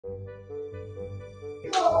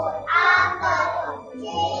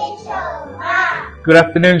Good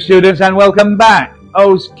afternoon, students, and welcome back.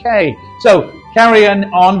 Okay, so carrying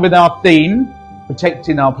on with our theme,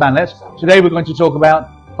 protecting our planet. Today we're going to talk about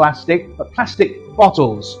plastic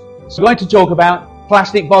bottles. So we're going to talk about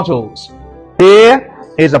plastic bottles. Here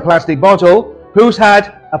is a plastic bottle. Who's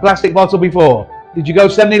had a plastic bottle before? Did you go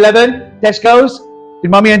 7-Eleven, Tesco's?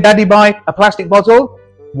 Did Mummy and Daddy buy a plastic bottle?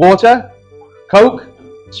 Water, Coke,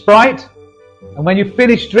 Sprite? And when you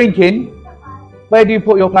finish drinking, where do you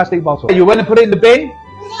put your plastic bottle? You want to put it in the bin?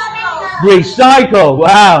 Recycle.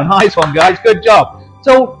 Wow, nice one, guys. Good job.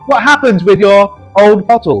 So what happens with your old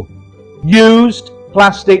bottle? Used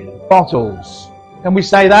plastic bottles. Can we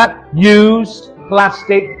say that? Used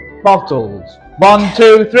plastic bottles. 1,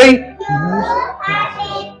 2, 3.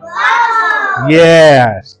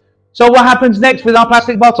 Yes. So what happens next with our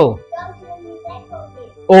plastic bottle?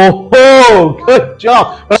 Oh, good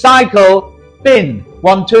job. Recycle bin.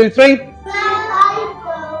 1, 2, 3.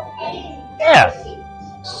 Yeah.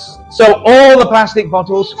 So all the plastic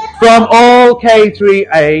bottles from all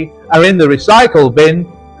K3A are in the recycle bin.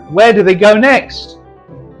 Where do they go next?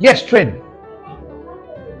 Yes, Trin.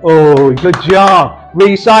 Oh, good job.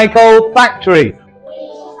 Recycle factory.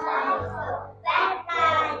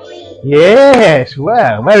 Yes,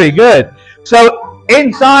 well, very good. So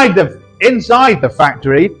inside the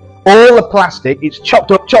factory, all the plastic, it's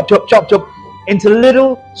chopped up into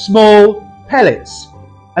little small pellets.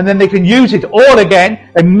 And then they can use it all again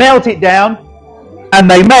and melt it down, and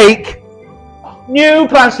they make new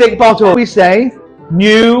plastic bottles. We say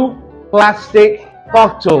new plastic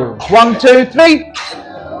bottles. 1, 2, 3.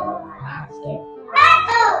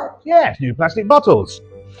 Yes, new plastic bottles.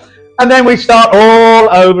 And then we start all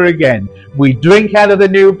over again. We drink out of the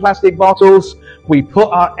new plastic bottles. We put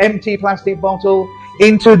our empty plastic bottle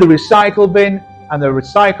into the recycle bin, and the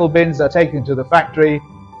recycle bins are taken to the factory,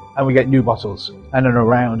 and we get new bottles, and then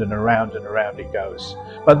around and around and around it goes.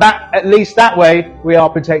 But at least that way we are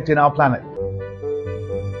protecting our planet.